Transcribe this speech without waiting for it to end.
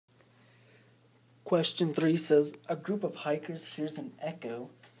Question 3 says, a group of hikers hears an echo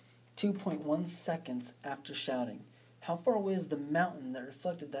 2.1 seconds after shouting. How far away is the mountain that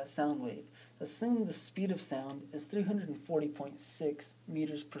reflected that sound wave? Assume the speed of sound is 340.6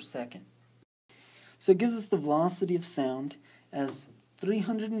 meters per second. So it gives us the velocity of sound as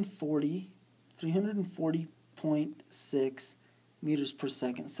 340.6 meters per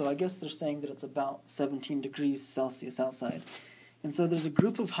second. So I guess they're saying that it's about 17 degrees Celsius outside. And so there's a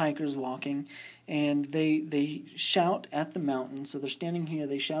group of hikers walking, and they shout at the mountain. So they're standing here,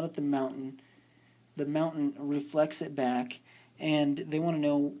 they shout at the mountain reflects it back, and they want to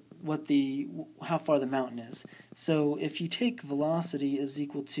know how far the mountain is. So if you take velocity is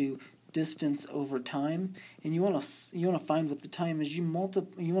equal to distance over time, and you want to find what the time is, you want to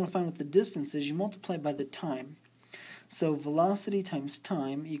find what the distance is, you multiply by the time. So velocity times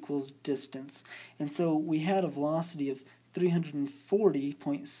time equals distance. And so we had a velocity of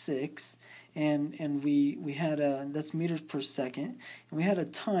 340.6, and we had that's meters per second, and we had a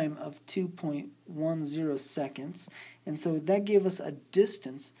time of 2.10 seconds, and so that gave us a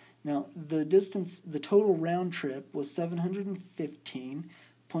distance. Now the distance, the total round trip was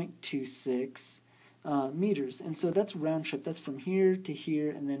 715.26 meters, and so that's round trip. That's from here to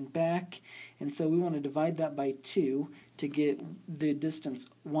here and then back, and so we want to divide that by 2 to get the distance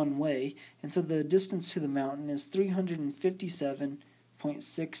one way, and so the distance to the mountain is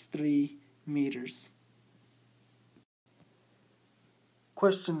 357.63 meters.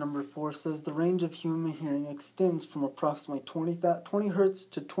 Question number 4 says the range of human hearing extends from approximately 20 hertz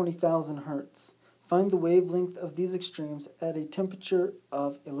to 20,000 hertz. Find the wavelength of these extremes at a temperature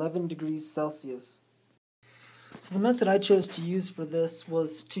of 11 degrees Celsius. So the method I chose to use for this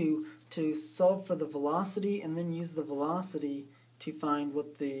was to solve for the velocity and then use the velocity to find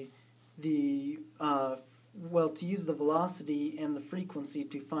what to use the velocity and the frequency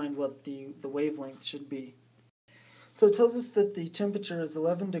to find what the wavelength should be. So it tells us that the temperature is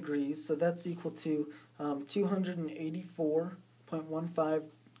 11 degrees, so that's equal to 284.15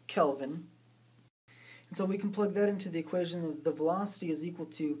 Kelvin. And so we can plug that into the equation of the velocity is equal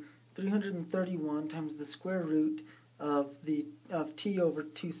to 331 times the square root of t over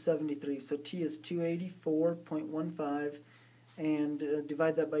 273. So t is 284.15, and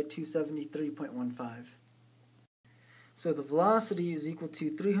divide that by 273.15. So the velocity is equal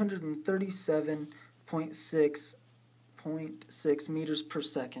to 337.6 meters per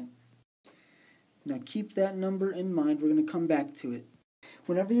second. Now keep that number in mind. We're going to come back to it.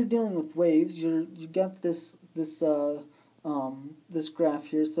 Whenever you're dealing with waves, you got this graph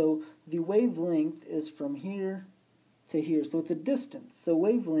here. So the wavelength is from here to here. So it's a distance. So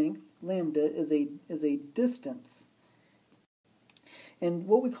wavelength lambda is a distance. And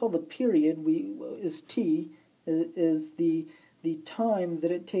what we call the period is t, is the time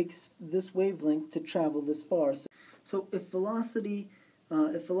that it takes this wavelength to travel this far. So if velocity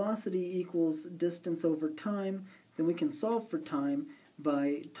equals distance over time, then we can solve for time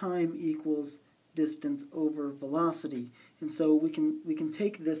by time equals distance over velocity. And so we can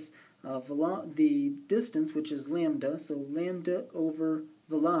take this the distance, which is lambda, so lambda over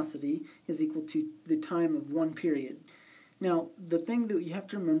velocity is equal to the time of one period. Now the thing that you have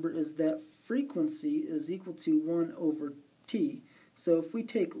to remember is that frequency is equal to 1 over t. So if we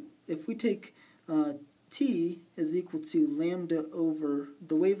take t is equal to lambda over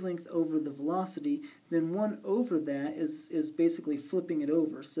the wavelength over the velocity, then 1 over that is basically flipping it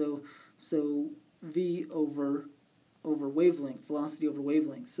over. So v over wavelength, velocity over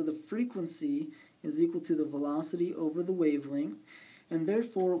wavelength. So the frequency is equal to the velocity over the wavelength, and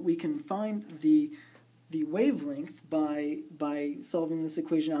therefore we can find the wavelength by solving this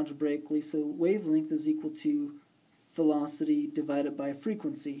equation algebraically. So wavelength is equal to velocity divided by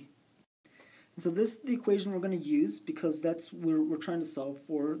frequency. And so this is the equation we're going to use because that's we're trying to solve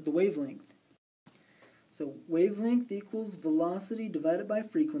for the wavelength. So wavelength equals velocity divided by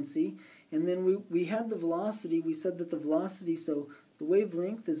frequency, and then we had the velocity. We said that the velocity, so the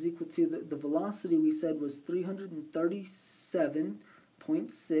wavelength is equal to the velocity we said was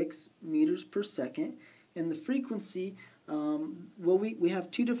 337.6 meters per second, and the frequency, we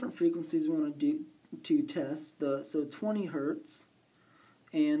have two different frequencies we want to test. So 20 hertz,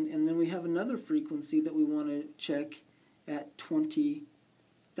 and then we have another frequency that we want to check at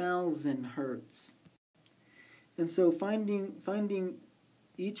 20,000 hertz. And so finding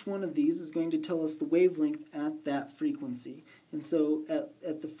each one of these is going to tell us the wavelength at that frequency. And so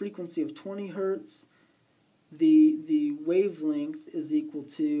at the frequency of 20 hertz, the wavelength is equal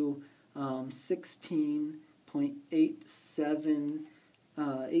to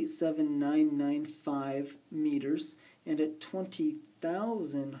 16.87995 meters, and at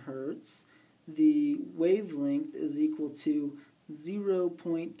 20,000 hertz, the wavelength is equal to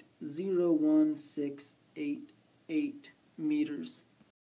 0.01688 meters.